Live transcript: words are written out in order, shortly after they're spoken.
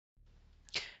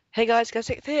Hey guys,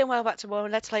 Go6 here, and welcome back to more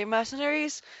Let's Play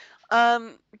Mercenaries.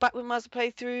 Back with Mazda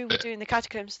playthrough, we're doing the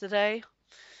Catacombs today.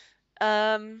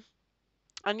 And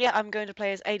yeah, I'm going to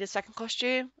play as Ada's second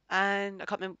costume, and I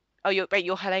can't remember. Oh,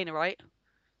 you're Helena, right?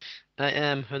 I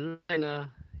am Helena.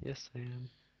 Yes, I am.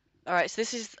 Alright, so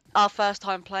this is our first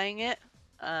time playing it,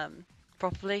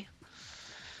 properly.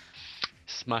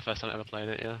 This is my first time ever playing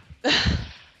it, yeah.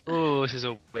 Oh, this is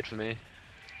all weird for me.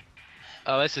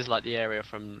 Oh, this is like the area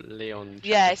from Leon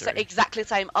Yeah, Chapter it's 3. exactly the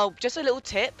same. Oh, just a little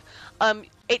tip.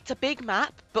 It's a big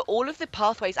map, but all of the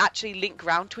pathways actually link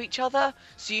round to each other,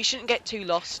 so you shouldn't get too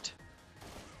lost.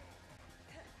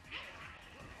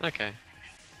 Okay.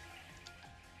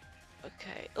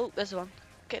 Okay. Oh, there's one.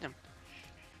 Get him.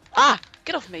 Ah!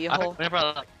 Get off me, you whore. Whenever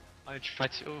I try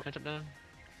to head up down.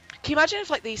 Can you imagine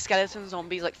if like these skeleton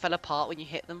zombies like fell apart when you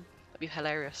hit them? That'd be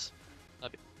hilarious.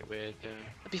 That'd be weird, yeah.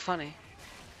 That'd be funny.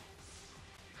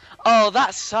 Oh,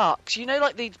 that sucks. You know,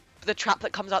 like the trap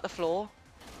that comes out the floor.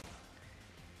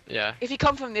 Yeah. If you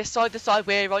come from this side, the side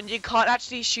we're on, you can't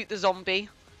actually shoot the zombie.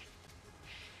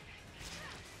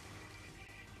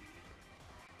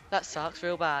 That sucks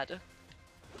real bad.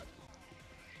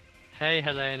 Hey,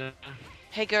 Helena.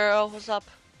 Hey girl, what's up?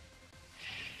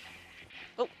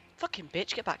 Oh, fucking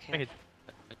bitch, get back I here.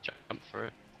 could jump for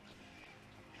it.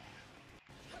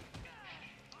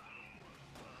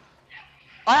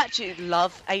 I actually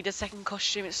love Ada's second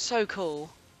costume. It's so cool.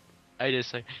 I did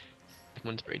say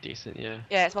one's pretty decent, yeah.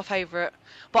 Yeah, it's my favourite.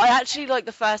 But I actually like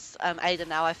the first Ada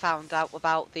now. I found out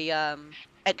about the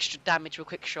extra damage with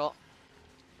quick shot.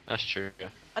 That's true, yeah.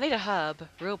 I need a herb,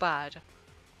 real bad.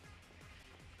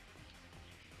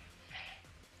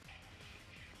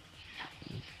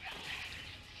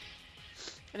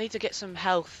 I need to get some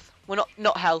health. Well,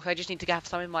 not health. I just need to have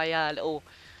some in my little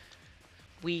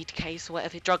weed case or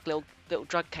whatever, little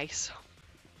drug case.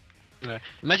 Yeah.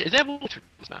 Imagine, is there water in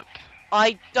this map?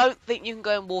 I don't think you can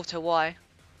go in water. Why?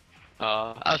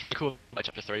 That was pretty cool by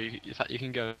Chapter 3. In fact, you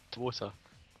can go to water.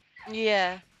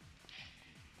 Yeah.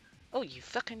 Oh, you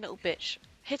fucking little bitch!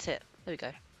 Hit it. There we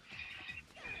go.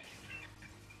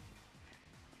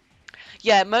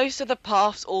 Yeah, most of the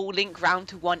paths all link round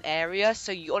to one area,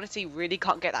 so you honestly really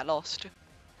can't get that lost.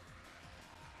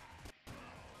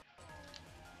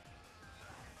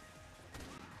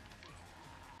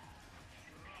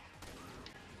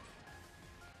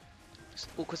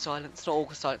 Awkward silence, not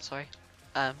awkward silence, sorry.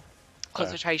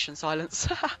 Concentration silence.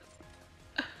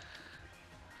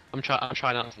 I'm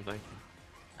trying out something.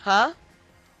 Huh?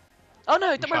 Oh no, don't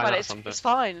worry trying about out it, something. it's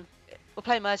fine. We're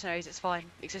playing Mercenaries, it's fine.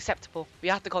 It's acceptable. We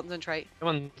have to concentrate. Come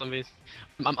on, zombies.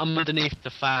 I'm underneath the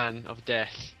fan of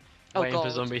death, Oh waiting for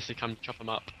god. zombies to come chop them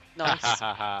up. Nice. Ha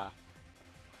ha ha.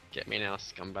 Get me now,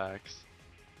 scumbags.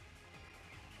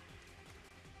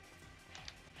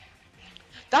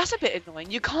 That's a bit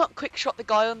annoying. You can't quick shot the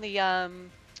guy on the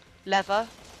lever.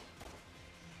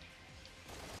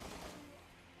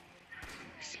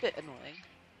 It's a bit annoying.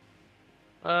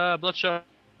 Bloodshot.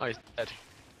 Oh, he's dead.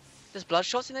 There's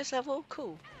bloodshots in this level?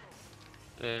 Cool.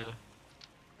 Yeah.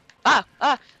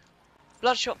 Ah!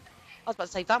 Bloodshot. I was about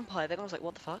to say vampire then, I was like,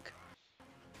 what the fuck?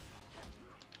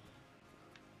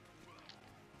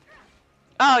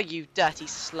 Oh, you dirty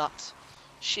slut.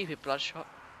 Stupid bloodshot.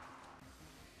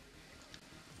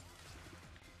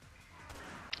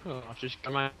 Oh, I've just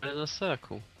gone around in a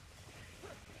circle.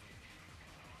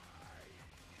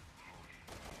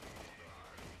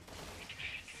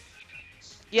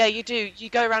 Yeah, you do. You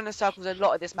go around in circles a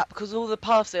lot of this map because all the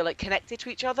paths are like connected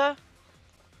to each other.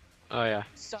 Oh yeah.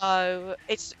 So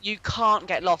you can't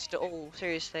get lost at all.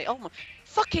 Seriously. Oh my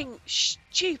fucking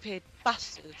stupid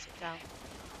bastard! Sit down.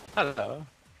 Hello.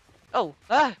 Oh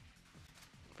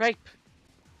rape.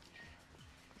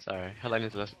 Sorry,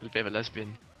 Helena's a bit of a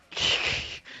lesbian.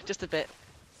 Just a bit.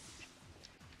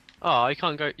 Oh, you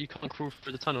can't go. You can't crawl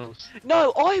through the tunnels.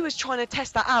 No, I was trying to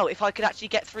test that out if I could actually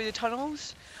get through the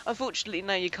tunnels. Unfortunately,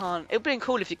 no, you can't. It would have been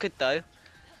cool if you could though.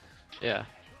 Yeah.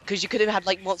 Because you could have had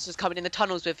like monsters coming in the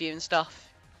tunnels with you and stuff.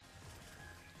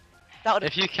 That would.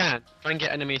 If you can, try and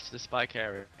get enemies to the spike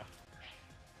area.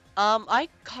 I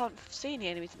can't see any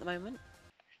enemies at the moment.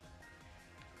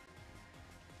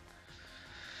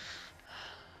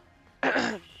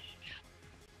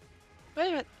 Wait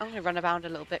a minute, I'm gonna run around a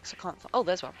little bit because I can't. Oh,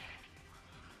 there's one.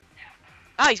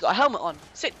 Ah, he's got a helmet on.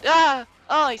 Sit. Ah!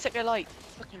 Oh, he set me a light.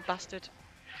 Fucking bastard.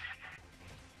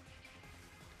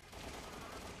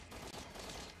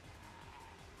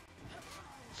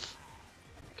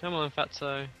 Come on,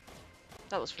 Fatso.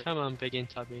 That was. Come on, Big and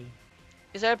Tubby.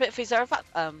 Is there a fat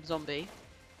zombie?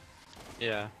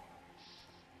 Yeah.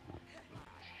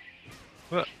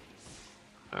 What?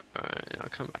 Alright, I'll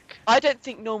come back. I don't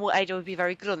think normal Ada would be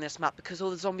very good on this map because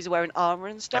all the zombies are wearing armor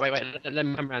and stuff. Wait. Let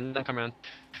me come around. Let me come around.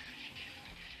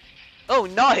 Oh,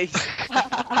 nice!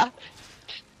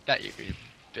 That you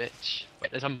bitch. Wait,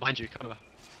 there's someone behind you. Come over.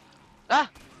 Ah!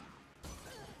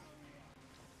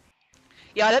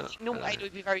 Yeah, I don't think normal Hello. Ada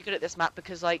would be very good at this map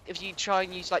because, like, if you try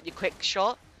and use, like, your quick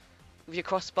shot with your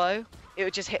crossbow, it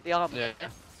would just hit the armor. Yeah.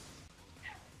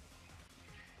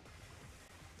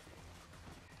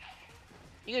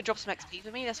 You gonna drop some XP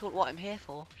for me? That's what I'm here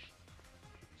for.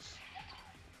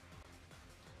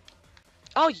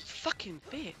 Oh, you fucking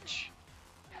bitch.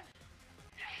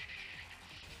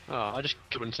 Oh, I just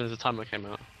killed him as soon as the timer came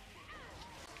out.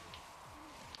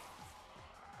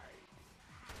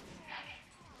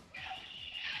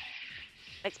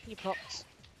 XP procs.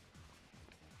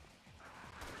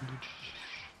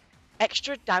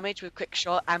 Extra damage with quick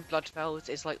shot and bloodfelds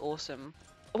is like awesome.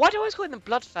 Why do I always call them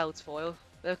bloodfelds foil?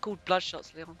 They're called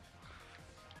bloodshots, Leon.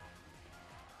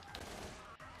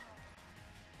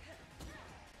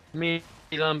 Me,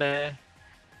 Lumber.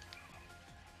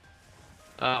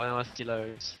 Oh, now I see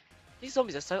loads. These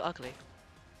zombies are so ugly.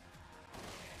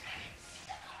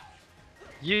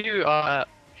 You are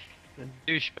a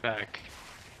douchebag.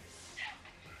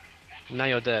 Now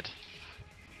you're dead.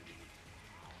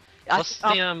 What's the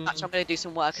I'm gonna do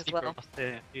some work as secret well. boss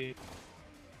there? You're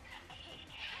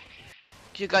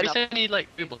Have going you up. seen any like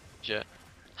boob monsters yet?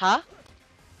 Huh? Have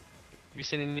you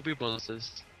seen any boob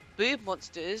monsters? Boob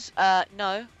monsters?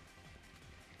 No.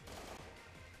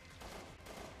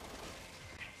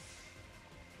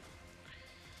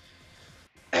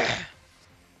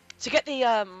 To get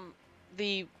the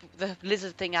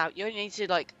lizard thing out, you only need to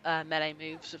like melee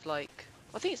moves of like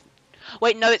I think it's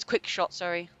wait no it's quick shots,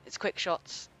 sorry. It's quick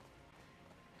shots.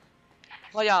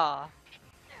 Oh yeah.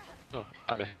 Oh,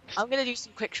 I missed. I'm gonna do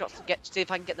some quick shots to see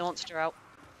if I can get the monster out.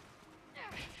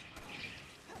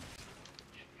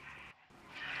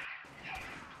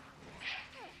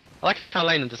 I like how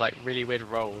Lena does like really weird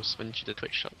rolls when she does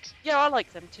quick shots. Yeah, I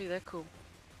like them too, they're cool.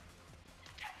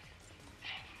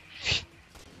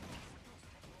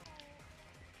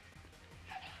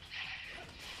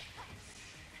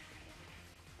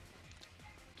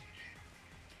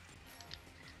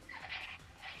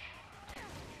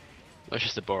 That's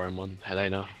just a boring one,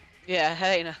 Helena. Yeah,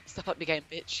 Helena, step up your game,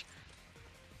 bitch.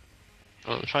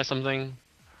 Oh, try something.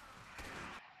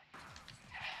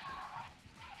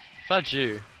 Fudge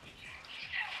you.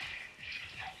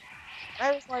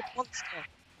 Where is my monster?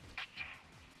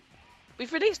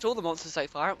 We've released all the monsters so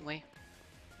far, haven't we?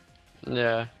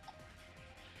 Yeah.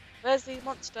 Where's the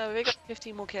monster? We got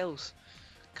 15 more kills.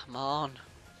 Come on.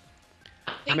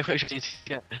 How many quick shots do you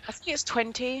get? I think it's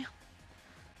 20.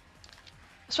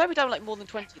 I swear we done like more than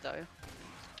 20 though.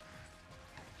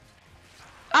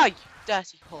 Ah, you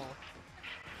dirty whore.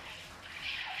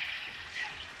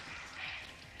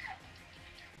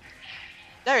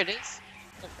 There it is.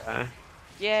 Okay.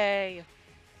 Yay.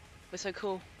 We're so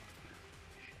cool.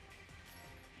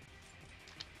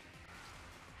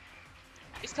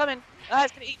 It's coming. Ah,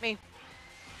 it's gonna eat me.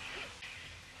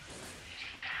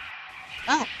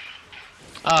 Ah.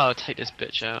 Oh, take this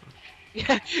bitch out.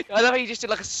 Yeah, I love how you just did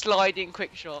like a sliding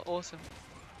quick shot. Awesome.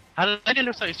 How it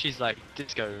looks like she's like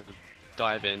disco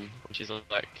diving when she's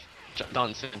like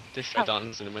dancing, disco Oh.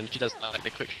 dancing when she does like the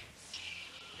quick.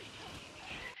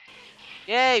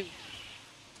 Yay.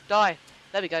 Die.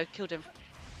 There we go. Killed him.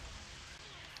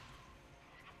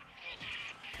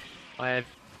 I have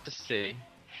to see.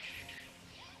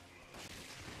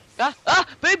 Ah! Ah!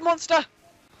 Boob monster!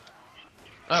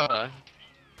 Oh. Hello.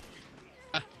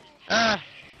 Ah!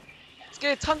 It's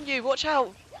gonna tongue you. Watch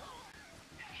out.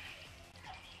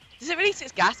 Does it release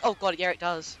its gas? Oh god, yeah, it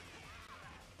does.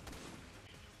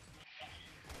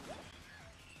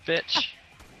 Bitch.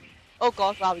 Oh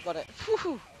god, wow, we got it.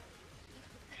 Whew.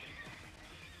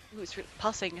 Ooh, it's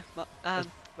passing.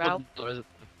 Row. Or is it?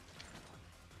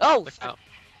 Oh! Look out.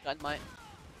 Dynamite.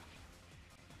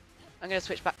 I'm gonna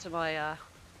switch back to my, Ah!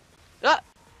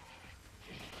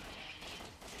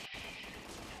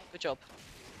 Good job.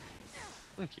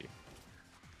 Thank you.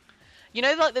 You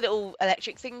know, like the little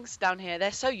electric things down here?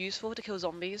 They're so useful to kill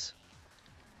zombies.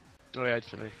 Oh yeah,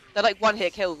 definitely. They're like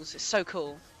one-hit kills. It's so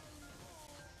cool.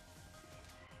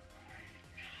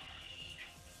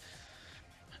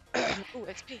 Ooh,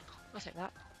 XP. I'll take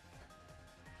that.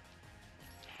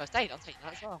 First aid, I'll take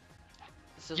that as well.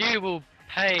 This is You will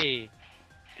pay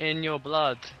in your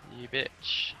blood, you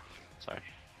bitch. Sorry.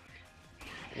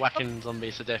 Whacking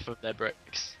zombies to death with their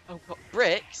bricks. Oh, what,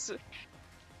 bricks?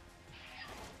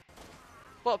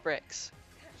 What bricks?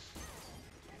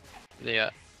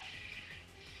 Yeah.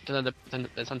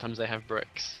 Sometimes they have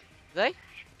bricks. They?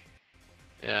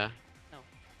 Yeah. No. I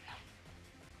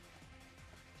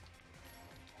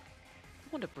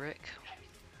want a brick.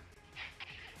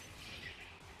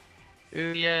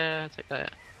 Ooh, yeah, take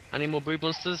that. Any more brood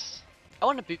monsters? I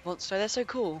want a boot monster. They're so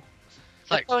cool. It's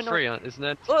They're like so annoying. free, isn't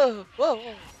it? Whoa, whoa,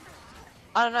 whoa.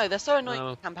 I don't know. They're so annoying in Oh,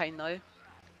 the campaign though.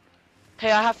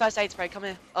 Hey, I have first aid spray. Come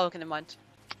here. Oh, okay, never mind.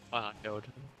 I killed.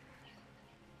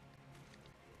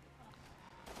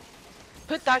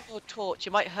 Put down your torch.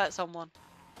 You might hurt someone.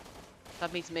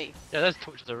 That means me. Yeah, those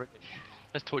torches are really.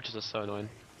 Those torches are so annoying.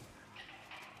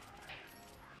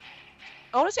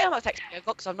 I want to see how much XP I've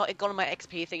got because I've not gone on my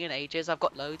XP thing in ages. I've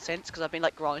got loads since because I've been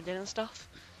like grinding and stuff.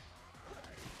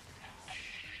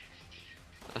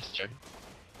 That's true.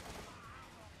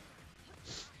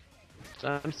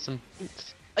 Some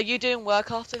points. Are you doing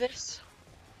work after this?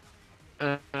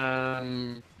 Yeah,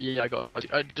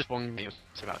 I just one game,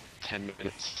 it's about 10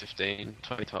 minutes, 15,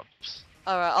 20 tops.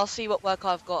 Alright, I'll see what work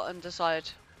I've got and decide.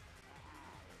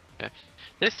 Yeah.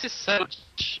 This is so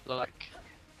much like.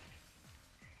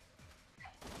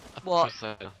 What?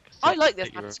 So, I like this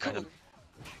take map. your It's cool. random-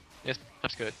 Yes,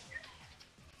 that's good.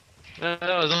 As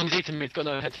long as it's eating me, it's got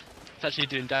no head. It's actually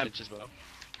doing damage as well.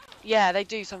 Yeah, they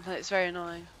do something that's very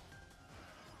annoying.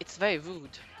 It's very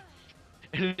rude.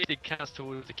 It counts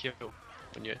towards the kill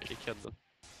when you actually kill them.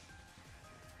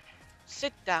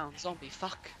 Sit down, zombie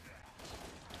fuck.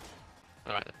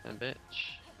 Alright then, bitch.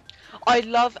 I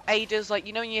love Ada's, like,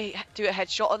 you know when you do a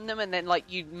headshot on them and then, like,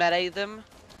 you melee them?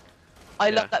 I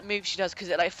Yeah. love that move she does because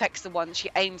it, like, affects the one. She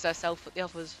aims herself at the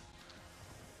others.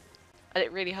 And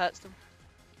it really hurts them.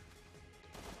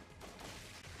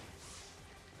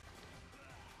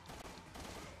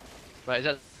 Right, is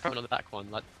that the front on the back one?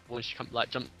 Like, when she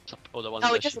jumps up, or the one No,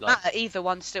 where it she doesn't like. matter. Either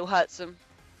one still hurts them.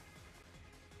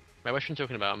 Wait, what's she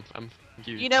talking about? I'm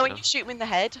confused. You know when now. you shoot them in the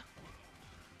head?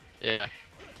 Yeah.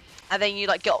 And then you,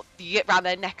 like, you get round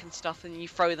their neck and stuff and you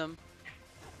throw them.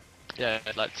 Yeah,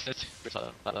 like, it's like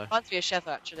that though. Reminds me of Chev,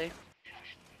 actually.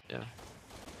 Yeah.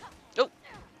 Oh!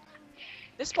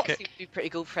 This spot Kick. seems to be pretty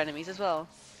good for enemies as well.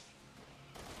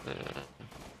 Uh,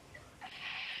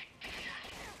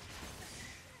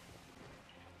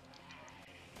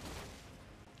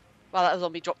 Wow, that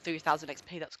zombie dropped 3,000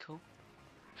 XP. That's cool.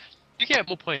 you get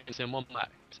more points in one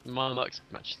max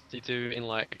match than you do in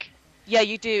like. Yeah,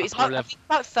 you do. It's Upper about, I level. think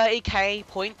about 30k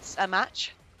points a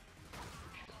match.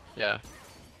 Yeah.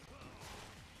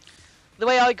 The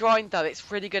way I grind, though, it's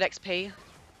really good XP.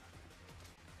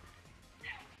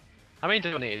 How many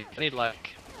do I need? I need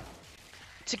like.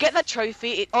 To get that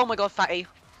trophy, oh my god, fatty.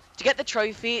 To get the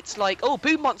trophy, it's like, oh,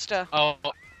 boom monster. Oh,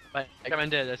 wait, I got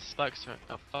there. There's spikes.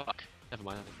 Oh fuck. Never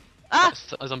mind. Ah,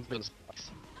 A zombie on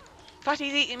spikes.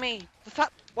 fatty's eating me. The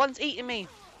fat one's eating me.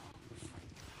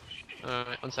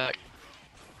 Alright, one sec.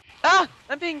 Ah,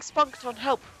 I'm being spunked on.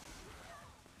 Help.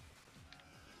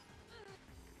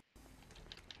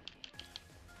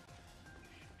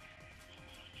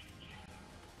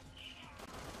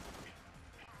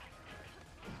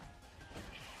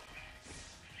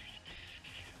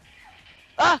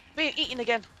 Ah, being eaten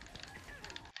again.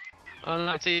 Oh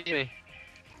no, it's eating me.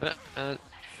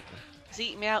 He's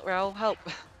eating me out, Raoul. Help.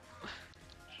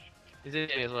 He's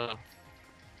eating me as well.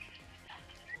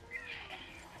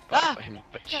 Ah! Him,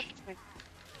 bitch. Yeah, it's me.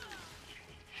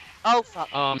 Oh, fuck.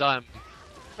 Oh, I'm dying.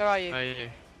 Where are you? Where are you?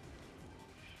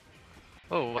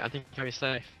 Oh, wait, I think I'm very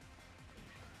safe.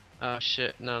 Oh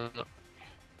shit, no.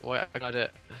 Wait, I got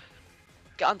it.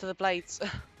 Get under the blades.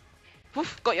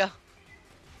 Woof, got ya.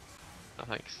 Oh,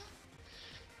 thanks.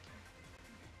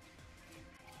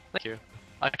 Thank you.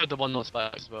 I killed the one not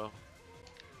spikes as well.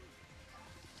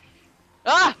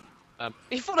 Ah! Um,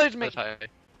 He followed me. that's okay.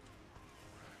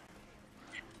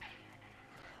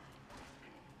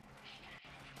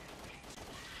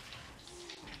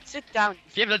 Sit down.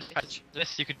 If you have loads of practice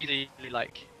this, you could easily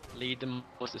like lead them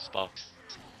towards the spikes.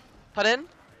 Pardon?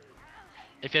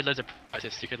 If you had loads of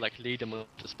practice, you could like lead them with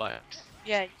the spikes.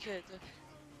 Yeah, you could.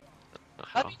 Oh,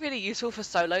 That'd be really useful for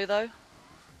solo, though.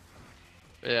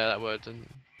 yeah, that would.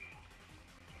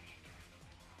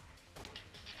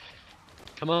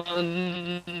 Come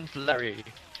on, Larry.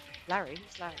 Larry?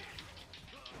 Who's Larry?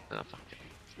 Oh, fuck it.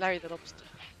 Larry the lobster.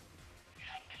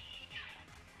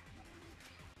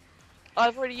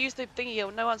 I've already used the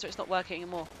thingy. No answer. It's not working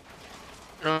anymore.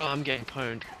 Oh, I'm getting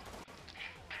pwned.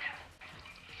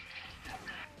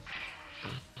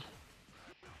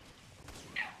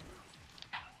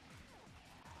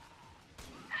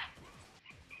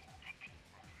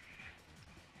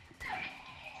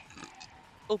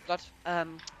 Oh,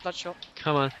 bloodshot.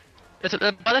 Come on. By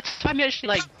the time you actually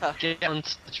like Huh. get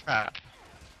onto the trap,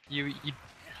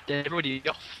 they're already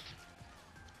off.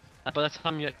 By the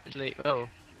time you actually,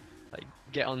 like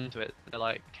get onto it, they're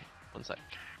like, one sec.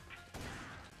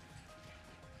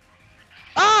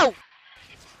 Oh!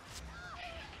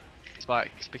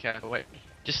 Spikes, be careful. Wait,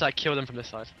 just like kill them from this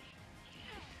side.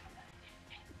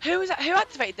 Who was that? Who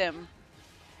activated them?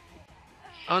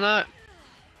 Oh no!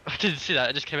 I didn't see that.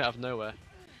 It just came out of nowhere.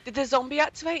 Did the zombie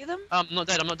activate them? I'm not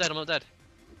dead. I'm not dead. I'm not dead.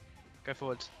 Go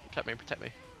forward. Protect me. Protect me.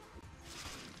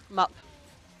 I'm up.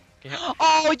 Can you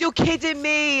Oh, you're kidding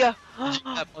me! Did you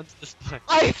grab onto the spike?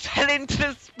 I fell into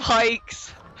the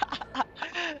spikes.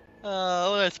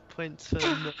 Oh, that's points for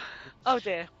no. Oh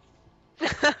dear.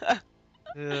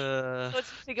 Uh, What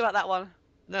did you think about that one?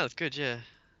 no, it's good. Yeah.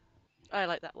 I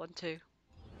like that one too.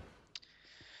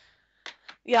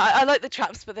 Yeah, I like the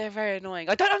traps, but they're very annoying.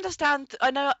 I don't understand.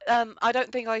 I know. I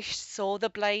don't think I saw the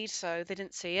blade, so they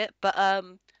didn't see it. But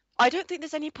I don't think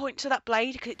there's any point to that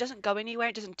blade because it doesn't go anywhere.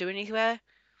 It doesn't do anywhere.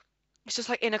 It's just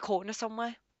like in a corner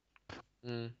somewhere.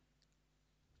 Mm.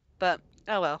 But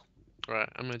oh well. Right,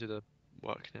 I'm gonna do the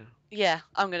work now. Yeah,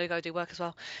 I'm gonna go do work as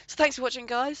well. So thanks for watching,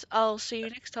 guys. I'll see you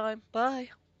next time. Bye.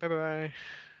 Bye bye.